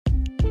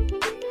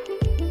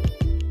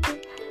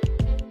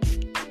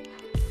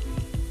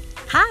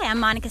Hi, I'm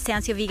Monica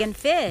Sancio, Vegan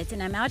Fit,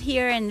 and I'm out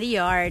here in the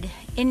yard,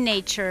 in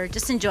nature,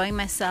 just enjoying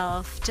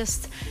myself,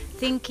 just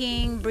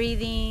thinking,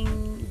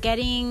 breathing,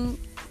 getting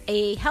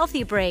a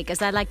healthy break,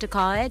 as I like to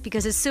call it,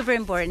 because it's super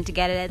important to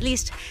get it at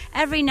least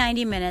every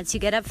 90 minutes. You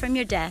get up from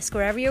your desk,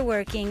 wherever you're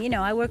working. You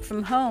know, I work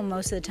from home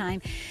most of the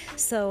time,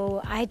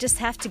 so I just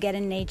have to get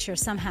in nature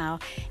somehow.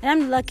 And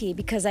I'm lucky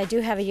because I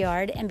do have a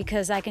yard and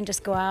because I can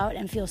just go out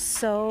and feel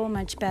so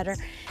much better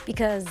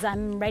because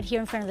I'm right here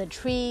in front of the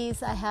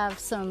trees. I have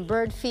some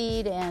bird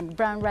feed and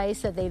brown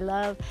rice that they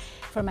love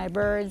for my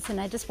birds, and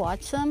I just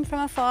watch them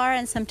from afar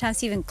and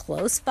sometimes even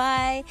close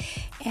by,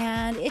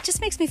 and it just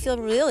makes me feel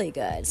really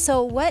good.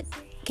 So what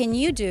can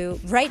you do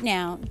right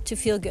now to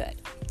feel good?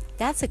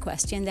 That's a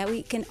question that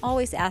we can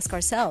always ask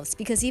ourselves,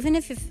 because even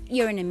if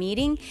you're in a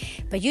meeting,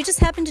 but you just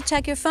happen to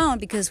check your phone,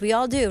 because we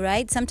all do,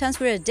 right?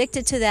 Sometimes we're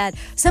addicted to that.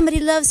 Somebody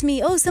loves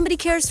me. Oh, somebody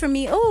cares for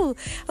me. Oh,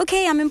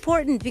 okay, I'm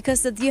important,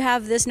 because you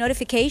have this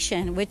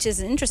notification, which is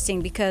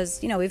interesting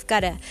because, you know, we've got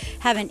to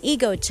have an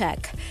ego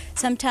check.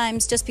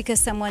 Sometimes just because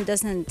someone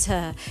doesn't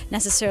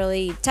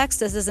necessarily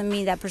text us doesn't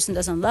mean that person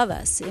doesn't love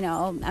us. You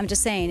know, I'm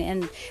just saying.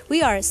 And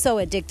we are so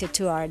addicted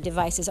to our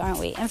devices, aren't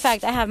we? In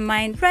fact, I have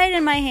mine right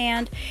in my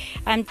hand.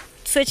 I'm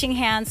switching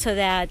hands so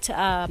that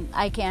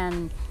I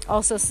can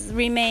also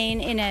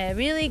remain in a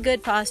really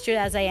good posture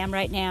as I am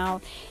right now.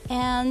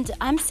 And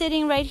I'm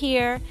sitting right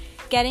here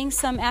getting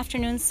some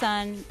afternoon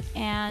sun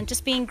and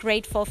just being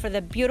grateful for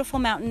the beautiful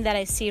mountain that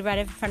I see right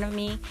in front of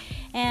me.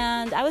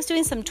 And I was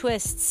doing some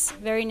twists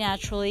very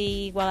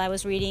naturally while I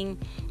was reading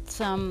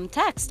some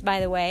text,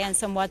 by the way, and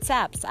some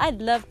WhatsApps. I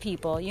love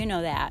people, you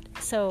know that.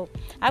 So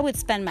I would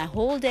spend my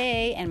whole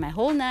day and my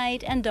whole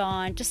night and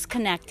dawn just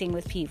connecting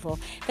with people.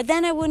 But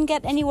then I wouldn't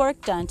get any work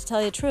done, to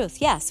tell you the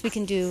truth. Yes, we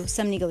can do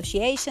some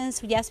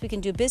negotiations. Yes, we can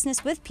do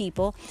business with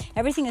people.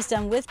 Everything is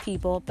done with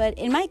people. But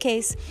in my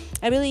case,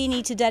 I really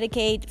need to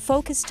dedicate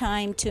focused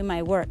time to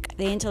my work,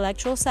 the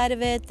intellectual side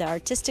of it, the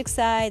artistic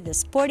side, the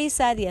sporty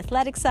side, the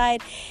athletic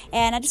side.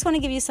 And I just want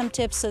to give you some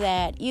tips so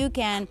that you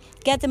can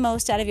get the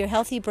most out of your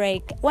healthy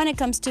break when it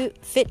comes to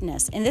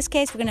fitness. In this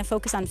case, we're going to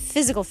focus on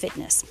physical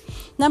fitness.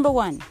 Number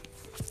one,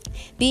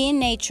 be in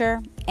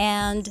nature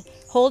and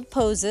hold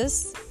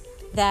poses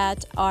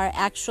that are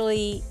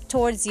actually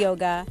towards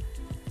yoga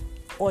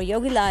or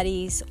yoga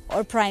laddis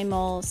or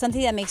primal,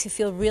 something that makes you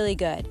feel really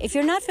good. If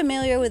you're not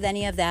familiar with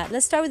any of that,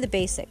 let's start with the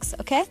basics,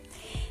 okay?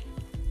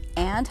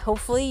 And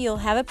hopefully you'll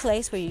have a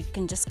place where you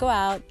can just go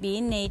out, be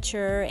in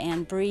nature,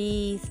 and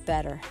breathe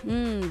better.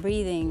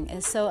 Breathing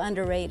is so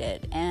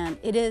underrated, and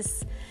it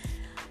is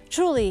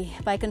truly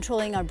by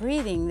controlling our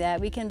breathing that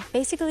we can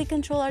basically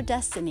control our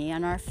destiny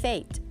and our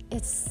fate.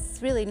 It's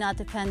really not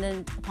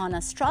dependent upon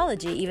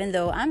astrology, even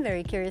though I'm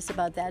very curious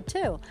about that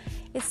too.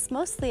 It's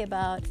mostly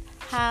about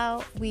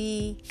how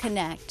we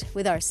connect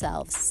with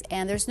ourselves.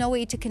 And there's no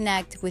way to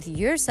connect with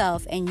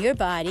yourself and your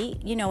body.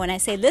 You know, when I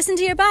say listen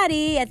to your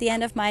body at the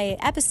end of my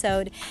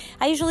episode,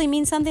 I usually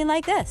mean something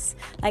like this.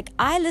 Like,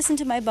 I listened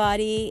to my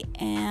body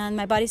and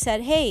my body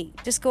said, hey,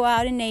 just go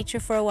out in nature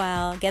for a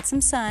while, get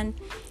some sun.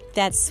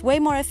 That's way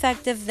more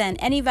effective than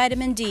any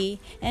vitamin D,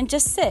 and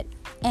just sit.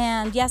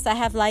 And yes, I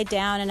have lied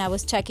down and I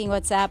was checking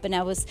WhatsApp and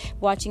I was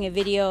watching a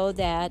video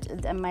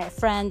that my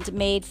friend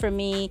made for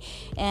me.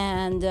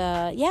 And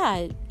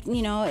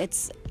you know,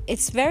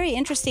 it's very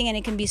interesting, and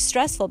it can be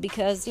stressful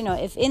because, you know,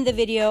 if in the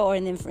video or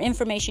in the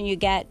information you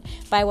get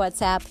by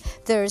WhatsApp,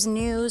 there's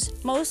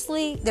news,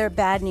 mostly they're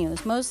bad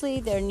news. Mostly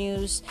they're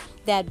news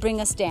that bring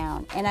us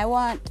down. And I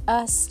want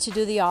us to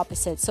do the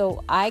opposite.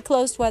 So I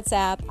closed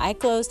WhatsApp. I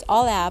closed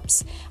all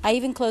apps. I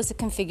even closed the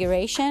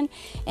configuration.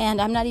 And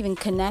I'm not even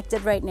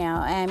connected right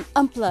now. I'm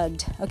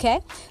unplugged,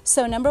 okay?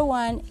 So number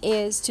one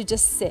is to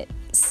just sit.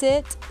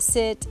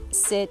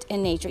 Sit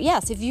in nature.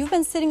 Yes, if you've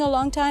been sitting a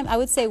long time, I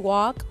would say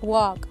walk.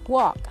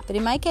 But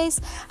in my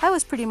case, I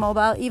was pretty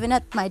mobile even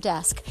at my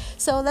desk.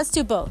 So let's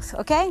do both,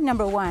 okay?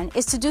 Number one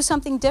is to do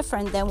something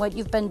different than what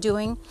you've been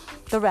doing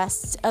the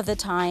rest of the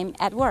time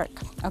at work,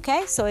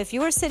 okay? So if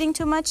you were sitting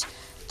too much,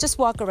 just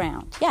walk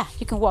around. Yeah,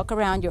 you can walk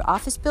around your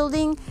office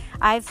building.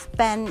 I've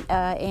been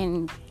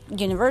in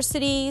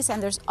universities,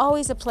 and there's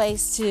always a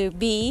place to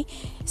be.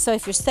 So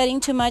if you're studying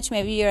too much,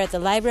 maybe you're at the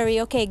library,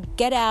 okay,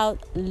 get out,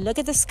 look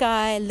at the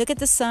sky, look at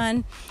the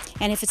sun.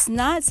 And if it's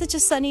not such a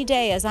sunny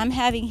day as I'm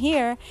having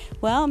here,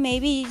 well,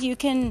 maybe you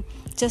can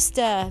just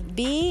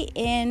be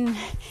in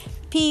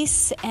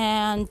peace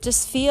and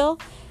just feel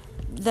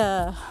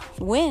the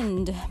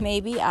wind.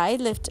 Maybe I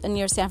lived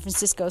near San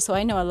Francisco, so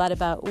I know a lot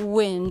about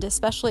wind,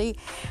 especially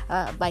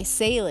by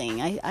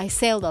sailing. I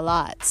sailed a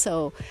lot,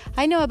 so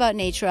I know about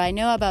nature. I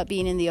know about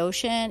being in the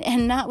ocean,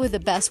 and not with the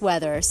best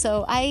weather.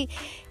 So I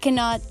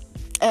cannot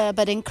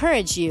but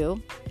encourage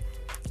you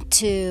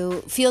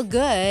to feel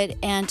good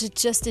and to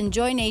just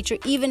enjoy nature,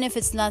 even if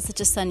it's not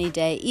such a sunny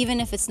day, even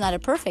if it's not a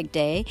perfect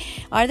day.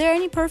 Are there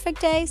any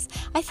perfect days?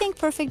 I think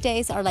perfect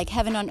days are like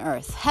heaven on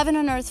earth. Heaven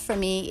on earth for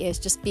me is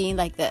just being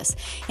like this.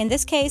 In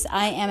this case,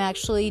 I am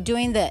actually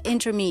doing the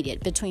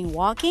intermediate between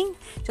walking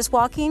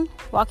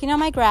on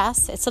my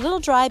grass. It's a little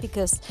dry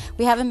because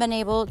we haven't been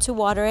able to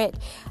water it,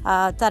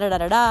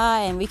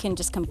 and we can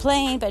just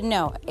complain, but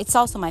no, it's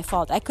also my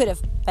fault. I could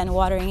have been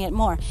watering it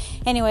more.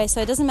 Anyway, so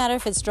it doesn't matter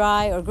if it's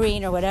dry or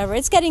green or whatever.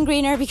 It's getting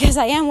greener because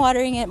I am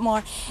watering it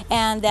more,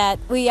 and that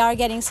we are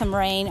getting some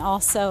rain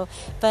also.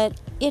 But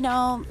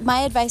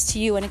my advice to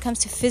you when it comes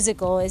to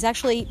physical is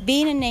actually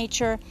being in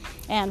nature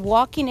and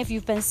walking if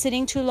you've been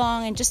sitting too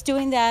long, and just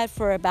doing that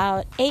for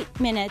about 8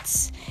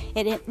 minutes.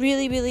 It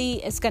really,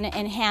 really is going to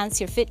enhance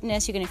your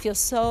fitness. You're going to feel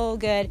so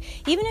good.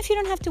 Even if you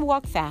don't have to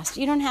walk fast,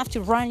 you don't have to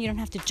run, you don't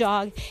have to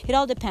jog. It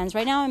all depends.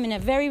 Right now I'm in a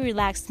very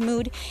relaxed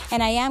mood,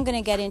 and I am going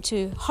to get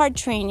into hard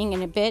training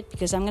in a bit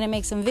because I'm going to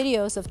make some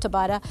videos of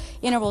Tabata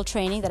interval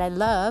training that I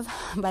love,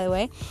 by the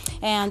way.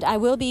 And I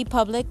will be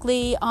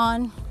publicly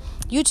on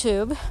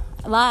YouTube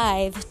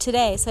live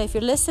today. So if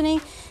you're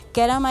listening,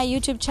 get on my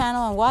YouTube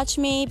channel and watch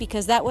me,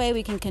 because that way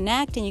we can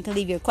connect and you can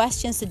leave your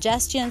questions,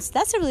 suggestions.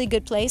 That's a really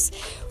good place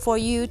for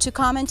you to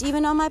comment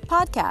even on my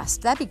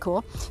podcast. That'd be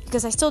cool,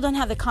 because I still don't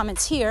have the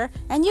comments here.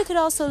 And you could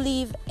also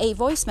leave a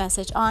voice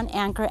message on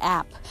Anchor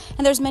app.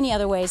 And there's many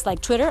other ways,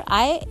 like Twitter.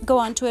 I go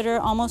on Twitter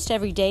almost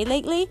every day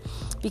lately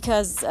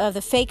because of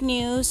the fake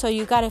news. So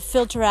you got to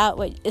filter out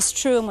what is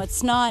true and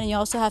what's not. And you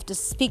also have to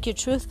speak your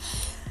truth.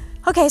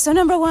 Okay, so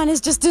number one is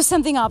just do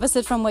something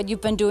opposite from what you've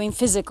been doing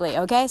physically,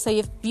 okay? So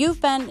if you've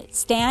been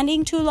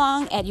standing too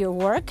long at your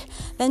work,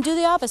 then do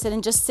the opposite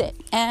and just sit.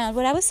 And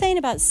what I was saying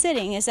about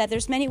sitting is that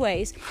there's many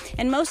ways,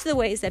 and most of the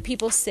ways that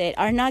people sit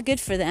are not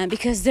good for them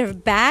because their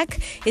back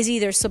is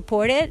either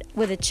supported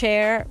with a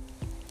chair,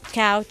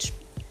 couch,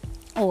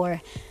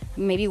 or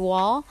maybe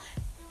wall.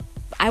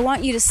 I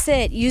want you to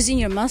sit using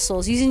your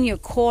muscles, using your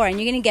core, and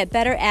you're going to get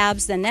better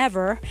abs than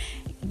ever.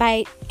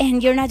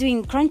 And you're not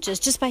doing crunches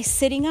just by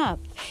sitting up.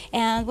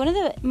 And one of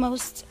the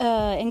most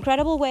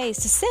incredible ways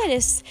to sit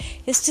is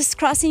just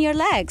crossing your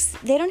legs.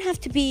 They don't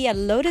have to be a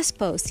lotus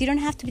pose. You don't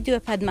have to do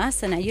a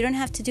Padmasana. You don't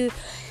have to do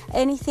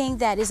anything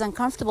that is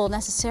uncomfortable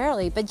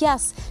necessarily. But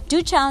yes,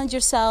 do challenge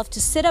yourself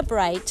to sit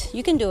upright.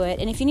 You can do it.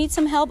 And if you need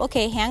some help,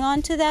 okay, hang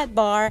on to that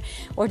bar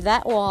or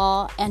that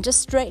wall and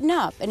just straighten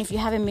up. And if you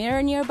have a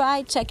mirror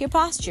nearby, check your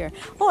posture.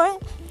 Or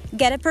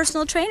get a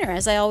personal trainer,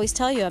 as I always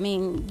tell you. I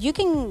mean, you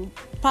can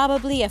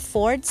probably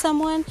afford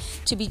someone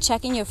to be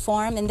checking your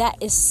form, and that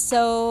is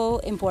so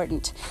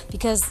important,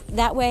 because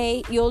that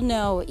way you'll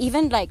know.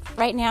 Even like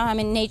right now, I'm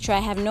in nature. I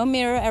have no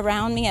mirror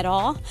around me at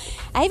all.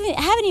 I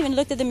haven't even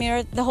looked at the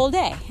mirror the whole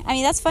day. I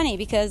mean, that's funny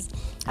because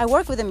I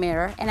work with a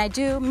mirror, and I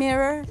do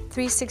Mirror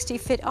 360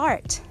 Fit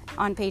Art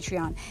on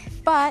Patreon.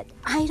 But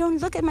I don't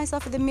look at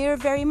myself in the mirror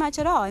very much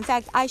at all. In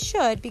fact, I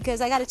should,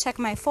 because I got to check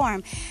my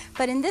form.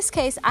 But in this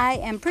case, I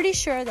am pretty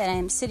sure that I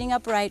am sitting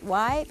upright.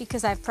 Why?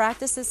 Because I've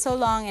practiced it so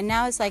long, and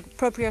now it's like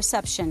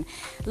proprioception.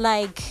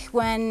 Like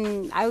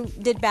when I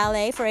did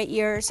ballet for 8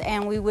 years,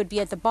 and we would be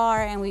at the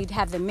bar, and we'd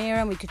have the mirror,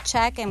 and we could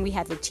check, and we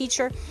had the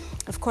teacher,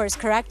 of course,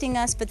 correcting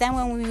us. But then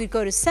when we would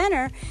go to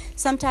center,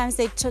 sometimes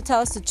they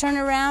tell us to turn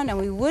around, and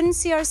we wouldn't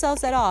see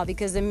ourselves at all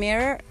because the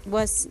mirror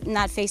was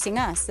not facing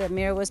us. The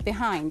mirror was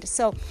behind.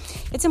 So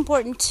it's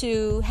important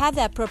to have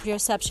that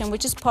proprioception,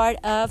 which is part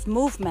of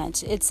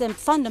movement. It's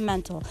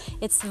fundamental.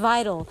 It's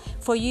vital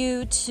for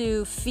you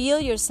to feel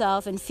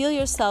yourself and feel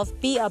yourself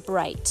be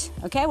upright,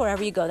 okay,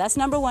 wherever you go. That's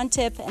number one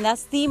tip, and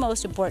that's the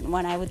most important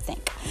one, I would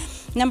think.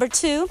 Number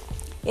two,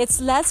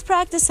 let's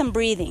practice some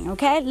breathing,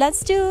 okay?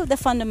 Let's do the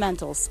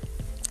fundamentals.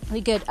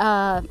 We could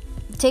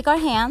take our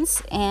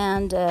hands,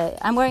 and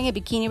I'm wearing a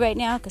bikini right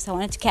now because I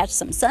wanted to catch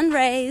some sun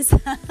rays.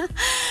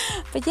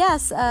 But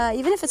yes,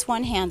 even if it's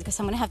one hand, because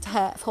I'm going to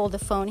have to hold the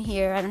phone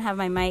here. I don't have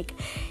my mic.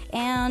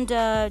 And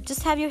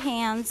just have your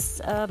hands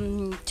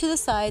to the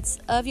sides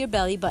of your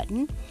belly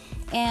button,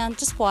 and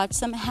just watch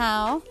them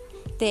how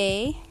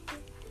they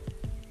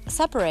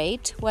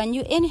separate when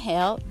you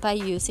inhale by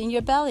using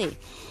your belly.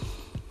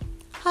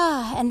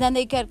 And then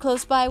they get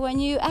close by when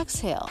you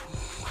exhale.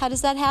 How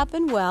does that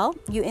happen? Well,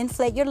 you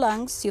inflate your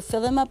lungs, you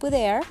fill them up with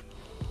air.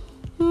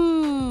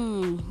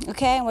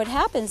 Okay, and what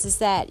happens is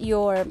that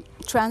your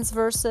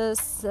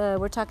transversus,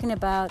 we're talking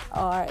about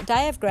our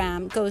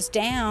diaphragm, goes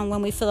down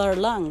when we fill our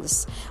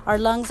lungs. Our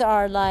lungs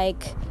are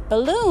like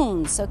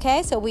balloons,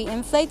 okay? So we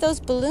inflate those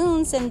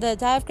balloons and the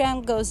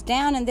diaphragm goes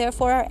down, and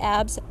therefore our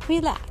abs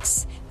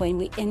relax when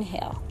we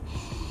inhale.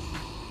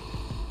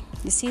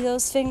 You see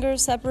those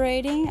fingers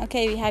separating?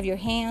 Okay, you have your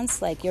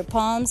hands, like your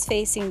palms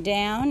facing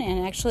down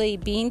and actually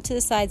being to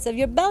the sides of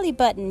your belly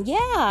button.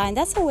 Yeah, and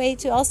that's a way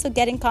to also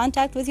get in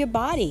contact with your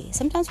body.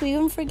 Sometimes we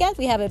even forget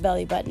we have a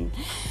belly button.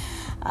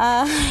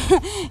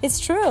 It's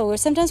true.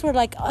 Sometimes we're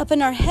like up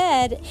in our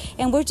head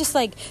and we're just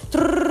like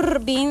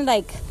being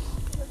like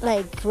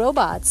like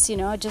robots,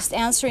 just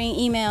answering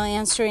email,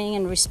 answering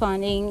and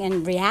responding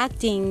and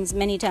reacting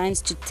many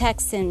times to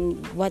texts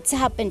and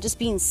WhatsApp, and just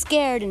being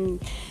scared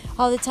and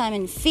all the time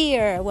in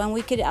fear, when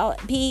we could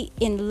be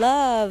in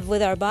love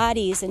with our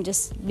bodies and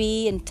just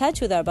be in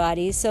touch with our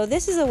bodies. So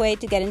this is a way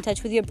to get in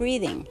touch with your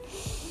breathing.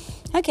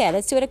 Okay,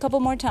 let's do it a couple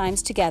more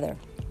times together.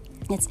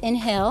 Let's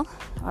inhale,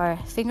 our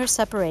fingers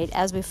separate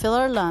as we fill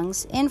our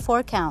lungs in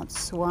 4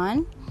 counts.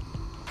 1,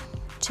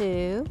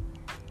 2,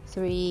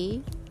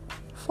 3,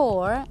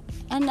 4,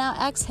 and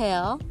now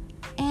exhale,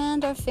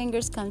 and our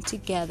fingers come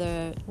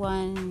together.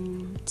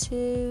 1,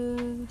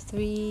 2,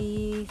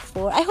 3,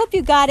 4. I hope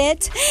you got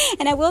it,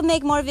 and I will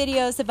make more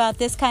videos about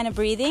this kind of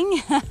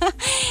breathing.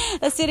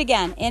 Let's do it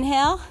again.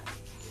 Inhale.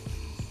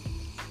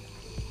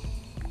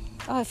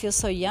 Oh, it feels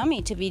so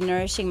yummy to be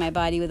nourishing my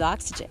body with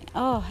oxygen.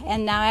 Oh,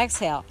 and now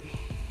exhale.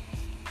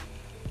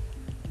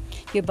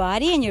 Your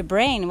body and your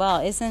brain.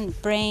 Well,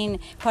 isn't brain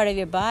part of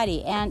your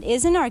body? And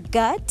isn't our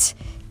gut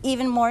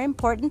even more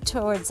important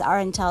towards our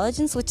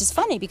intelligence? Which is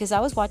funny, because I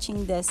was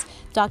watching this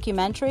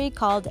documentary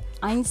called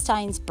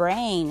Einstein's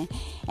Brain,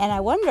 and I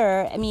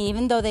wonder,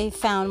 even though they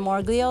found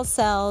more glial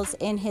cells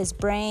in his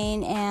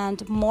brain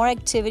and more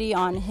activity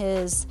on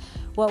his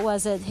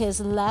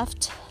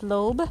left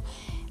lobe,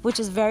 which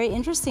is very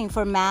interesting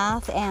for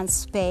math and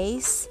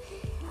space,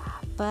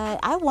 but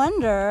I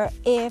wonder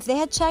if they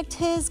had checked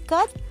his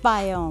gut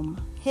biome,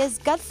 his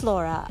gut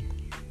flora.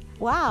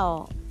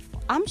 Wow,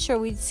 I'm sure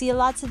we'd see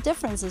lots of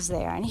differences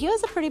there. And he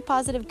was a pretty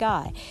positive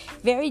guy,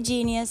 very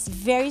genius,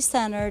 very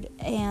centered,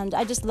 and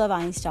I just love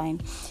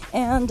Einstein.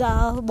 And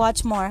I'll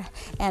watch more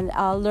and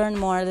I'll learn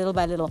more little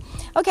by little.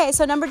 Okay,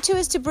 so number 2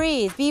 is to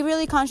breathe. Be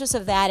really conscious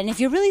of that. And if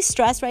you're really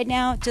stressed right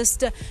now,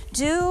 just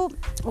do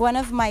one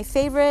of my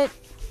favorite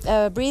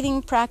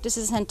breathing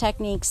practices and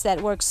techniques that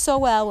work so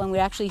well when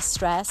we're actually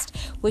stressed,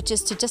 which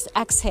is to just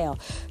exhale.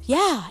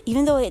 Yeah,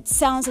 even though it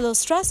sounds a little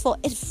stressful,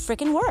 it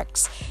freaking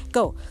works.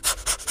 Go.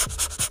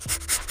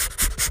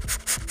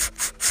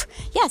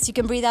 Yes, you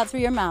can breathe out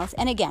through your mouth.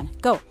 And again,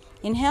 go.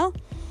 Inhale.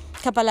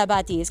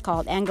 Kapalabhati is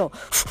called. And go.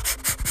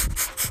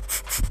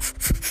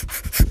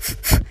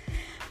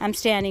 I'm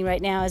standing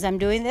right now as I'm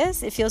doing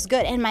this. It feels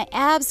good. And my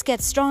abs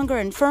get stronger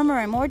and firmer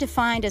and more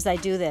defined as I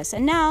do this.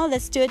 And now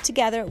let's do it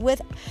together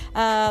with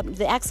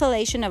the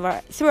exhalation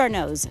through our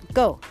nose.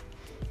 Go.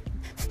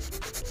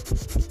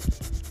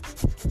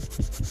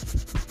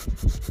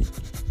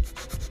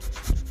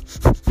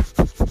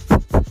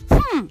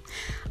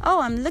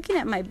 Oh, I'm looking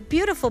at my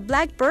beautiful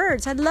black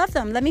birds. I love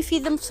them. Let me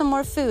feed them some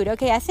more food.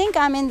 Okay, I think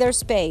I'm in their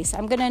space.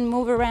 I'm going to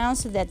move around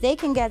so that they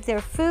can get their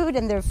food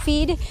and their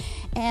feed.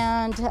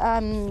 And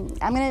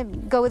I'm going to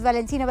go with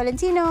Valentino.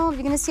 Valentino,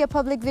 you're going to see a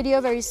public video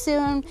very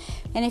soon.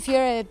 And if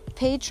you're a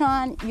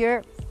patron,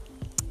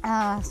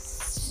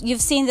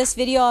 you've seen this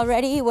video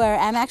already, where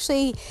I'm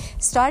actually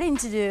starting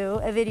to do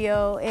a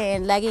video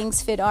in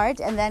Leggings Fit Art,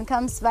 and then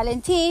comes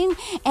Valentin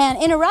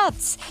and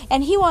interrupts,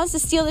 and he wants to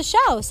steal the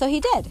show, so he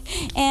did.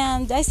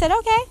 And I said,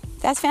 okay,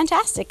 that's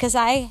fantastic, because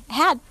I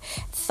had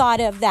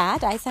thought of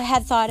that. I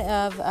had thought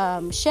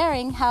of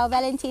sharing how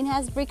Valentin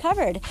has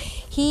recovered.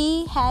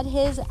 He had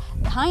his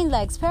hind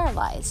legs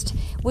paralyzed,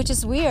 which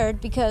is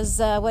weird, because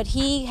what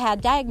he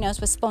had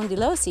diagnosed was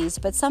spondylosis,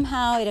 but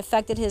somehow it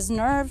affected his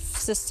nerve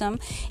system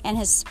and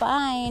his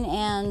spine,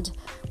 and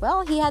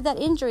well, he had that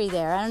injury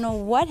there. I don't know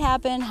what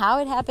happened, how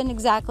it happened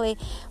exactly,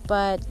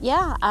 but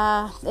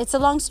yeah, it's a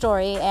long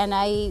story, and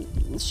I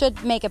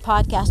should make a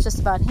podcast just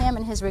about him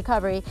and his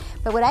recovery.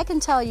 But what I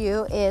can tell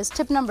you is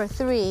tip number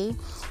 3,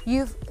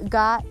 you've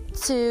got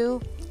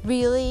to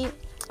really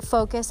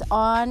focus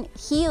on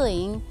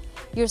healing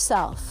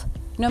yourself.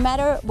 No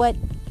matter what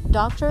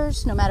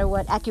doctors, no matter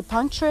what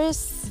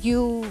acupuncturists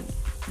you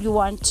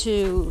want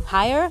to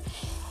hire,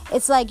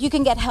 it's like you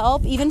can get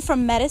help even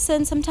from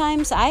medicine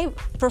sometimes. I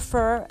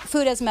prefer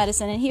food as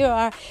medicine. And here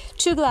are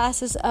 2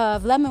 glasses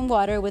of lemon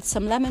water with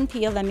some lemon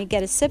peel. Let me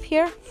get a sip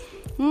here.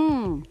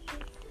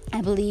 I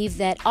believe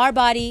that our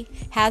body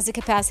has the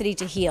capacity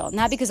to heal.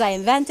 Not because I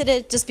invented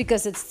it, just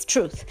because it's the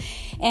truth.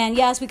 And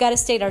yes, we got to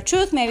state our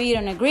truth. Maybe you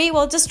don't agree.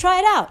 Well, just try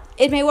it out.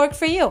 It may work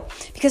for you.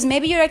 Because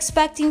maybe you're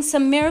expecting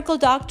some miracle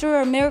doctor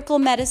or miracle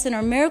medicine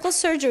or miracle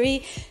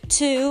surgery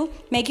to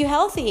make you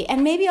healthy.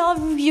 And maybe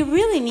all you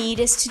really need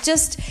is to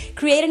just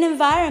create an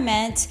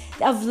environment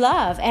of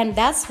love. And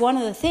that's one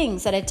of the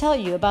things that I tell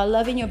you about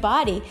loving your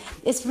body.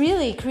 It's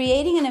really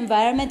creating an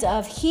environment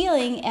of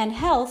healing and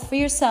health for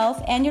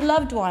yourself and your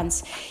loved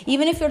ones.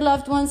 Even if your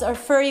loved ones are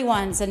furry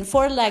ones and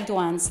 4-legged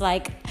ones,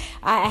 like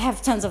I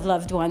have tons of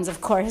loved ones,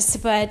 of course,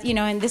 but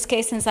in this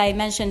case, since I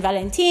mentioned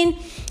Valentin,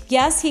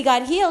 yes, he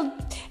got healed,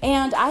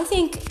 and I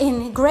think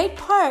in great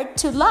part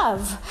to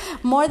love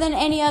more than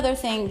any other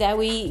thing that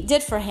we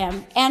did for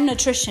him, and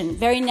nutrition,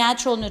 very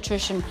natural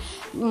nutrition,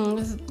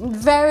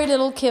 very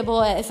little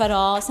kibble, if at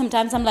all.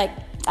 Sometimes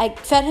I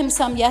fed him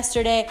some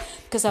yesterday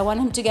because I want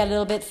him to get a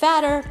little bit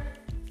fatter.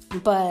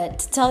 But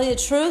to tell you the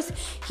truth,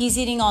 he's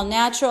eating all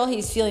natural.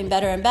 He's feeling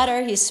better and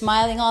better. He's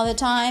smiling all the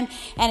time.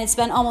 And it's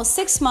been almost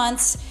 6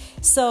 months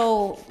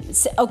So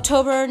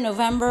October,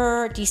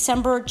 November,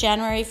 December,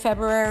 January,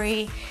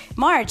 February,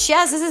 March.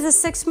 Yes, this is the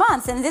 6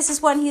 months, and this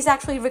is when he's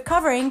actually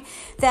recovering,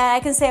 that I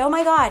can say, oh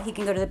my God, he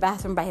can go to the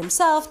bathroom by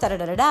himself,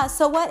 da-da-da-da-da.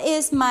 So what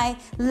is my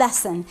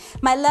lesson?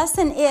 My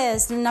lesson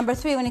is, number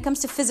 3, when it comes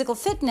to physical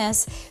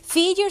fitness,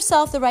 feed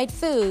yourself the right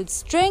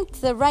foods,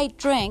 drink the right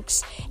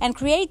drinks, and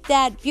create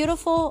that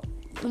beautiful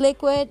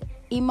liquid,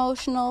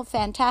 emotional,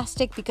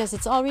 fantastic, because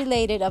it's all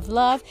related, of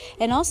love,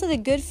 and also the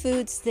good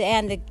foods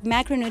and the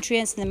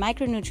macronutrients and the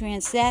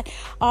micronutrients that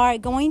are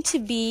going to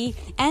be,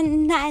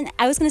 and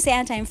I was going to say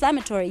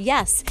anti-inflammatory,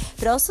 yes,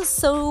 but also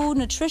so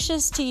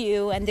nutritious to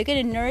you, and they're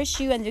going to nourish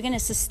you, and they're going to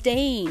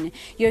sustain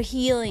your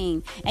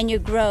healing and your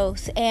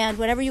growth and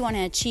whatever you want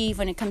to achieve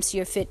when it comes to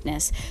your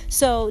fitness.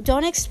 So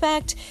don't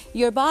expect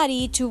your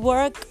body to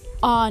work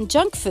on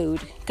junk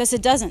food, because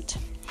it doesn't.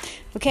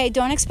 Okay,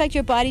 don't expect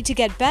your body to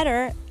get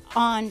better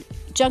on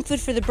junk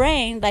food for the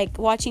brain, like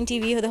watching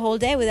TV the whole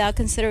day without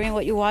considering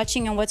what you're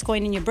watching and what's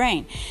going in your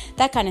brain,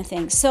 that kind of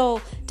thing.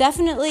 So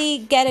definitely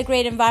get a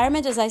great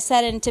environment, as I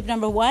said in tip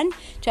number 1,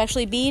 to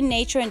actually be in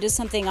nature and do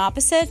something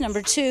opposite.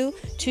 Number 2,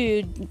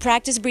 to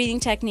practice breathing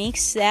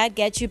techniques that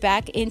get you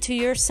back into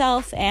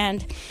yourself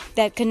and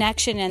that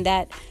connection and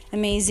that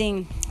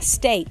amazing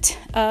state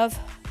of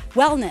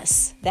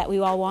wellness that we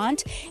all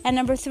want. And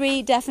number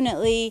 3,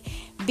 definitely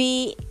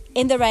be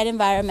in the right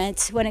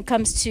environment when it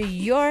comes to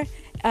your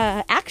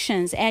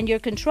actions and your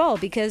control,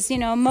 because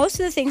most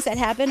of the things that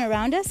happen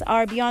around us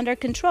are beyond our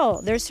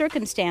control. They're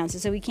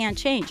circumstances that we can't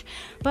change,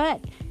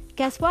 but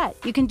guess what?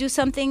 You can do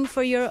something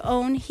for your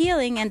own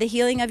healing, and the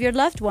healing of your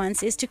loved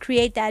ones is to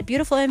create that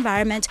beautiful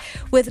environment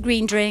with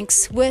green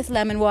drinks, with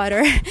lemon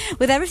water,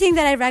 with everything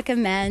that I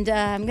recommend.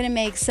 I'm going to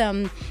make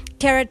some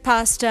carrot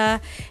pasta,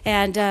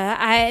 and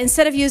I,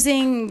 instead of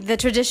using the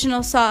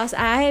traditional sauce,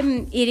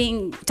 I'm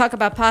talk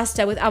about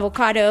pasta with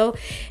avocado.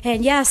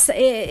 And yes,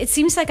 it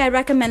seems like I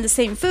recommend the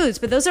same foods,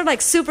 but those are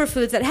like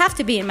superfoods that have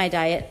to be in my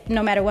diet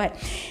no matter what.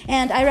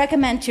 And I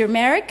recommend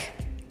turmeric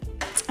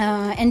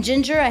and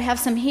ginger. I have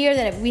some here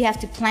that we have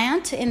to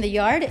plant in the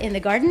yard, in the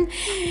garden.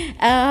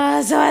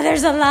 So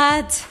there's a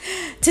lot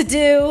to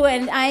do,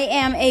 and I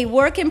am a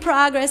work in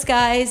progress,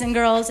 guys and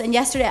girls. And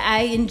yesterday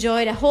I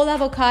enjoyed a whole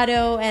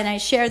avocado, and I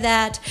shared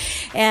that.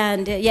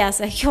 And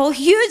yes, a whole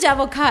huge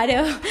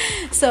avocado.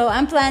 So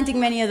I'm planting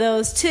many of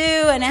those too,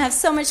 and I have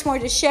so much more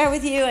to share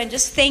with you. And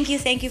just thank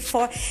you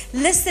for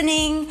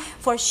listening,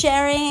 for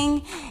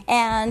sharing,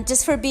 and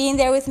just for being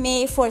there with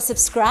me, for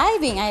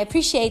subscribing. I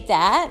appreciate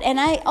that. And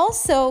I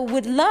also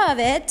would love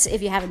it,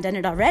 if you haven't done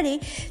it already,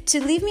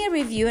 to leave me a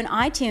review in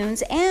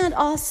iTunes, and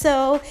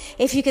also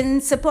if you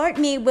can support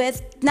me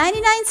with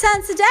 99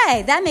 cents a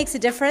day. That makes a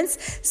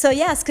difference. So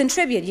yes,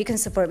 contribute. You can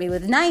support me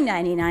with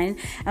 $9.99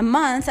 a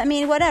month. I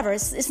mean, whatever.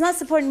 It's not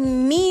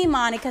supporting me,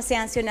 Monica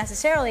Sancio,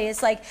 necessarily.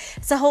 It's like,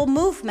 it's a whole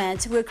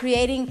movement. We're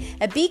creating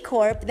a B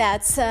Corp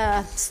that's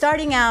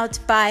starting out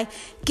by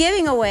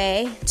giving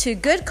away to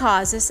good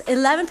causes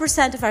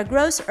 11% of our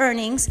gross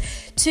earnings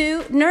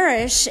to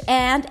nourish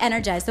and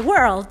energize the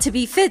world, to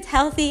be fit,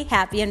 healthy,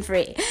 happy, and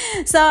free.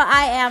 So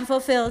I am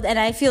fulfilled, and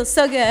I feel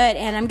so good,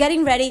 and I'm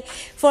getting ready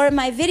for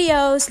my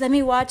videos. Let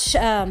me watch,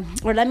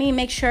 or let me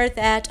make sure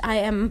that I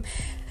am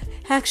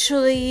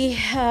actually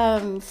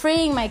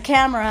freeing my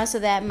camera so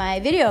that my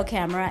video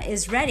camera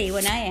is ready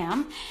when I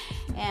am.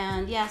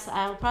 And yes,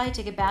 I'll probably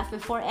take a bath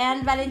before.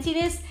 And Valentin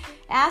is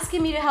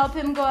asking me to help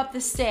him go up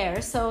the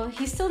stairs, so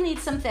he still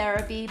needs some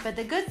therapy. But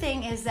the good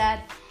thing is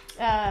that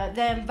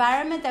the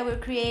environment that we're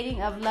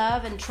creating of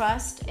love and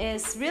trust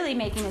is really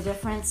making a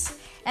difference.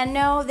 And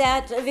no,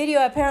 that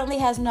video apparently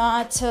has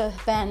not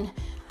been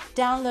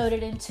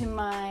downloaded into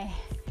my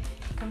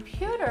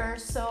computer,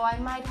 so I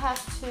might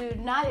have to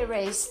not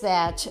erase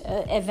that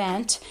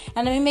event.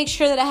 And let me make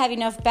sure that I have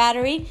enough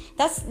battery.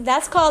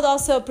 That's called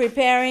also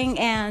preparing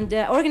and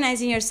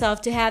organizing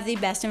yourself to have the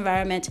best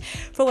environment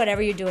for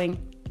whatever you're doing.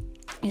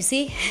 You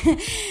see?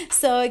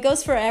 So it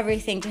goes for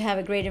everything to have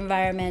a great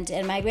environment.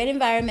 And my great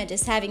environment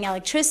is having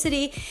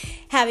electricity.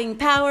 Having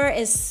power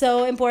is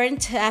so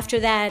important. After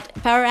that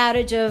power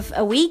outage of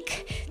a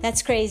week,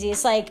 that's crazy.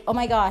 It's like, oh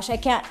my gosh, I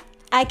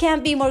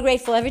can't be more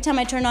grateful. Every time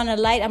I turn on a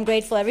light, I'm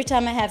grateful. Every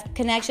time I have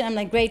connection, I'm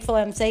like grateful.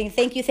 I'm saying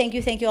thank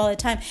you all the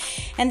time.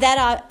 And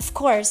that, of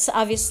course,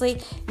 obviously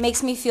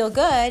makes me feel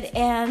good.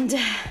 And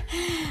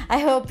I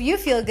hope you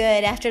feel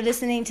good after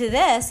listening to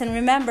this. And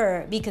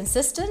remember, be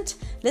consistent,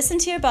 listen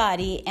to your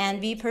body, and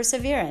be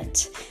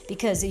perseverant.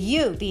 Because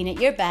you being at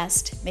your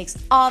best makes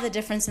all the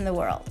difference in the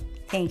world.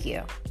 Thank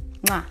you.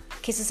 Mwah.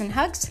 Kisses and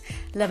hugs,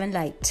 love and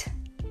light.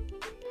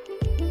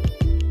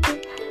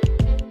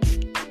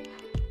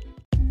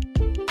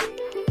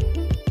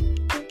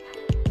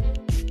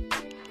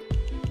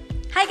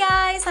 Hi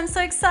guys, I'm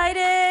so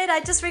excited. I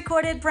just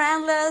recorded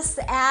Brandless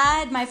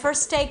ad, my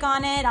first take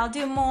on it. I'll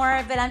do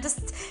more, but I'm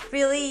just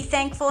really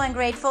thankful and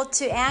grateful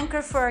to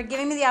Anchor for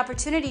giving me the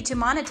opportunity to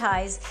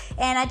monetize.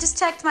 And I just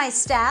checked my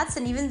stats,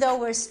 and even though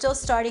we're still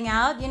starting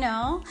out,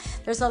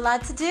 there's a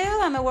lot to do.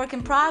 I'm a work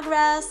in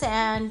progress,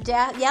 and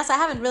yes, I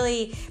haven't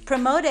really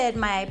promoted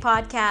my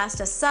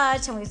podcast as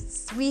such, and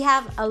we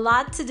have a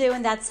lot to do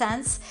in that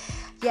sense.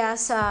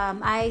 Yes,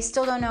 I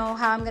still don't know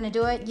how I'm going to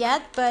do it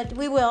yet, but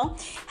we will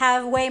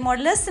have way more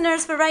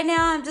listeners. But right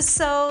now, I'm just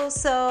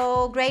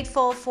so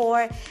grateful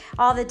for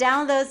all the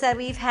downloads that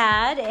we've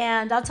had.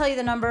 And I'll tell you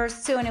the numbers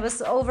soon. It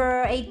was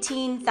over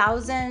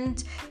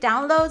 18,000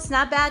 downloads.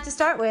 Not bad to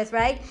start with,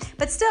 right?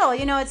 But still,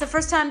 it's the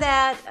first time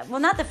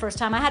not the first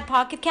time. I had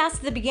Pocket Cast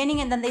at the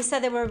beginning, and then they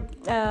said they were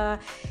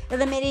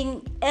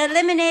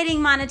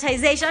eliminating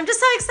monetization. I'm just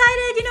so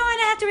excited, and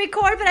I had to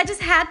record, but I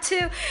just had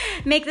to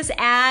make this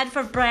ad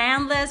for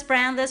Brandless.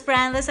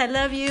 I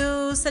love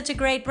you. Such a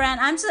great brand.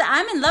 I'm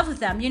in love with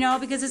them,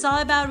 because it's all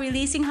about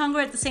releasing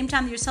hunger at the same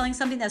time that you're selling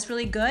something that's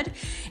really good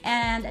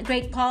and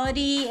great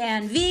quality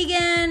and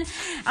vegan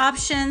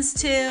options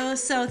too.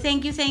 So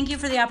thank you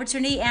for the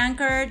opportunity,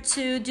 Anchor,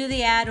 to do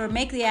the ad or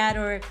make the ad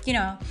or,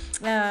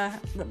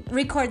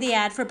 record the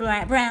ad for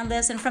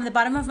Brandless. And from the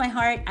bottom of my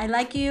heart, I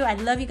like you. I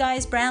love you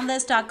guys.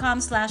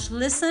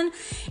 Brandless.com/listen.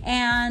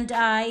 And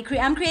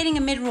I'm creating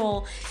a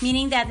mid-roll,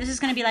 meaning that this is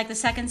going to be like the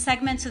second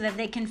segment so that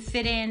they can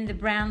fit in the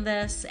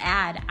Brandless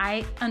ad.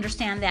 I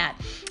understand that.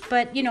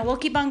 But, we'll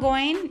keep on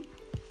going.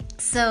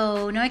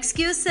 So no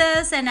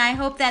excuses, and I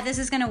hope that this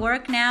is going to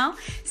work now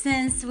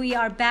since we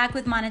are back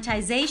with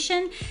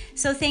monetization.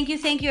 So thank you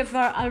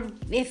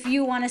if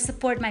you want to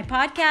support my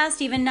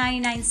podcast, even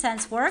 99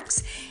 cents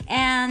works.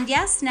 And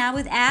yes, now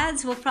with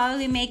ads, we'll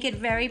probably make it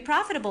very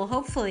profitable,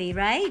 hopefully,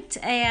 right?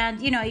 And,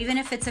 even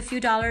if it's a few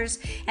dollars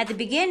at the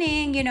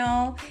beginning, it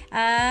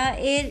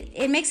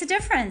makes a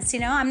difference.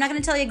 I'm not going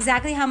to tell you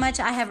exactly how much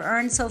I have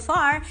earned so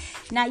far.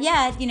 Not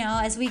yet,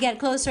 as we get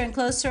closer and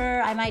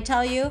closer, I might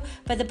tell you.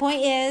 But the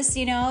point is,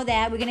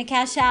 that we're going to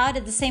cash out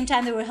at the same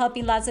time that we're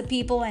helping lots of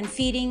people and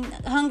feeding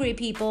hungry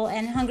people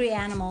and hungry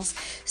animals.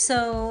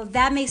 So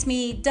that makes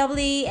me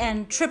doubly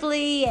and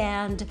triply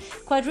and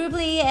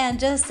quadruply and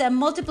just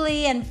multiply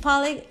and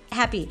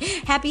happy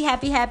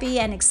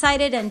and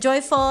excited and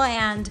joyful.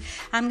 And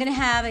I'm going to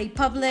have a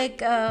public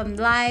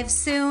live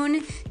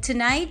soon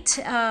tonight.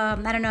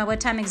 I don't know what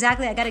time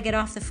exactly. I got to get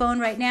off the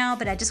phone right now,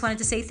 but I just wanted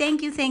to say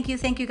thank you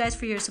guys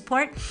for your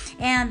support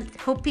and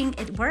hoping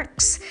it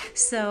works.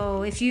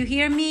 So if you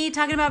hear me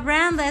talking about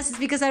Brandless, it's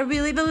because I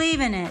really believe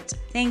in it.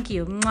 Thank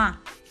you. Mwah.